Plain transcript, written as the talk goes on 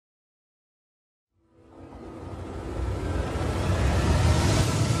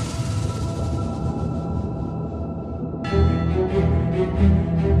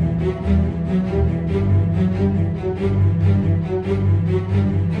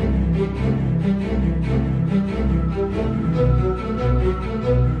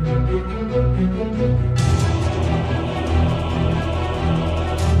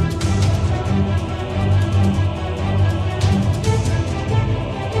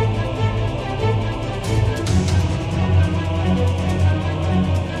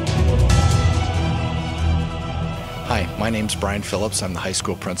name's Brian Phillips. I'm the high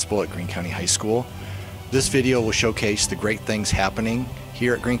school principal at Greene County High School. This video will showcase the great things happening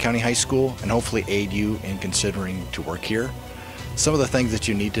here at Greene County High School and hopefully aid you in considering to work here. Some of the things that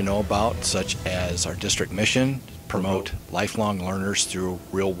you need to know about, such as our district mission, promote lifelong learners through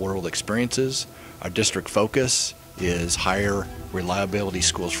real-world experiences. Our district focus is higher reliability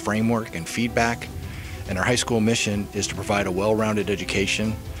schools framework and feedback. And our high school mission is to provide a well-rounded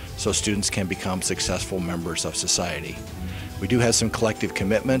education so students can become successful members of society. We do have some collective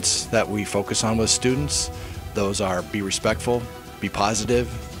commitments that we focus on with students. Those are be respectful, be positive,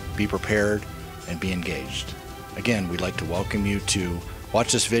 be prepared, and be engaged. Again, we'd like to welcome you to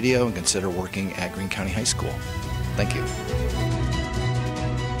watch this video and consider working at Greene County High School. Thank you.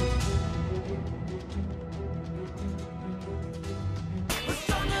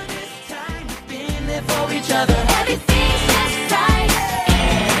 For each other. Everything's just right.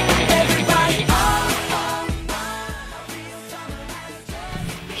 Everybody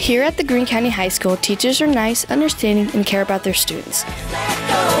Here at the Greene County High School, teachers are nice, understanding, and care about their students.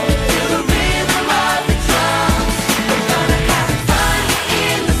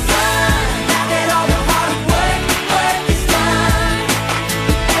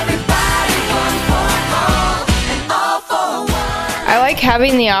 I like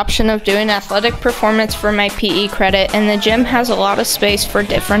having the option of doing athletic performance for my PE credit, and the gym has a lot of space for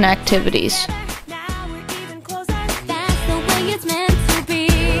different activities.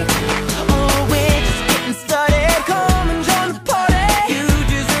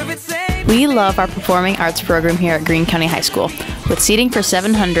 We love our performing arts program here at Greene County High School. With seating for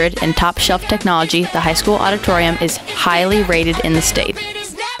 700 and top shelf technology, the high school auditorium is highly rated in the state.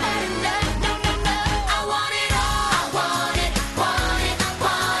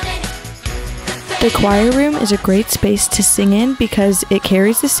 The choir room is a great space to sing in because it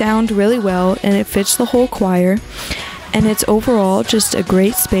carries the sound really well and it fits the whole choir, and it's overall just a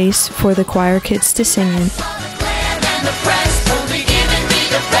great space for the choir kids to sing in.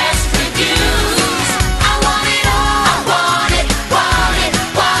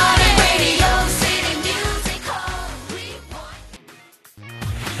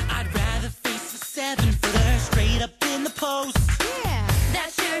 I'd rather face a 7-footer straight up in the post. Yeah,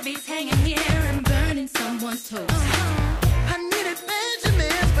 that sure beats hanging here and burning someone's toast. I needed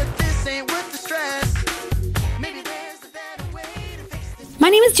Benjamins, but this ain't worth the stress. Maybe there's a better way to fix this. My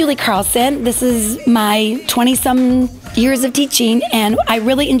name is Julie Carlson. This is my 20-some years of teaching, and I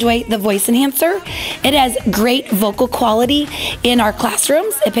really enjoy the voice enhancer. It has great vocal quality in our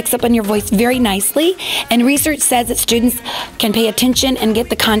classrooms. It picks up on your voice very nicely, and research says that students can pay attention and get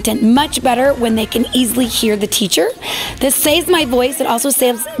the content much better when they can easily hear the teacher. This saves my voice. It also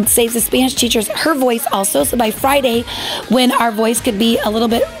saves the Spanish teachers her voice also, so by Friday, when our voice could be a little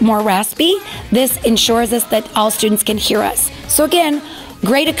bit more raspy, this ensures us that all students can hear us. So again,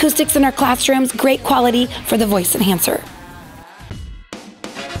 great acoustics in our classrooms, great quality for the voice enhancer.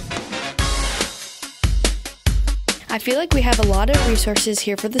 I feel like we have a lot of resources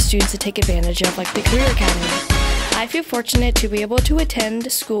here for the students to take advantage of, like the Career Academy. I feel fortunate to be able to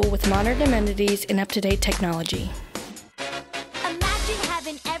attend school with modern amenities and up-to-date technology. Imagine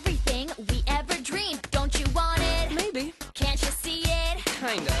having everything we ever dreamed. Don't you want it? Maybe. Can't you see it?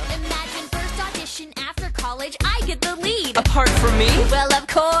 Kinda. Imagine first audition after college, I get the lead. Apart from me? Well, of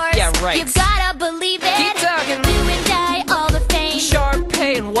course. Yeah, right. You gotta believe it. Keep talking. Do and die, all the fame. Sharp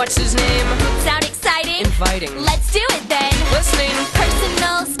pay and what's his name? Sound exciting? Inviting. Let's do it then. Listening.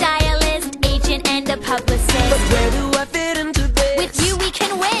 Personal stylist, agent, and a publicist. But where do I fit into this? With you, we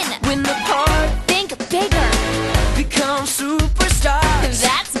can win. Win the part. Think bigger. Become superstars.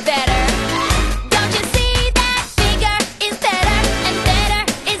 That's better. Don't you see that bigger is better and better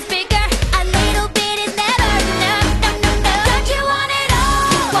is bigger? A little bit is never. No, no, no, no. Don't you want it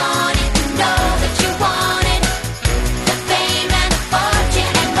all? You want it. You know that you want it. The fame and the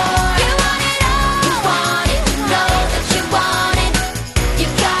fortune and more. You want it all. You want it. You know that you want it. You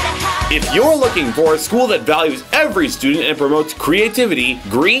gotta have. If you're looking for a school that values every student and promotes creativity,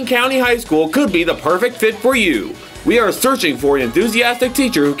 Greene County High School could be the perfect fit for you. We are searching for an enthusiastic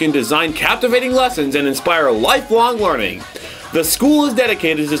teacher who can design captivating lessons and inspire lifelong learning. The school is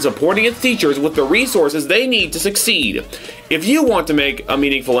dedicated to supporting its teachers with the resources they need to succeed. If you want to make a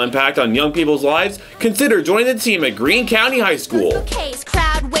meaningful impact on young people's lives, consider joining the team at Greene County High School. Case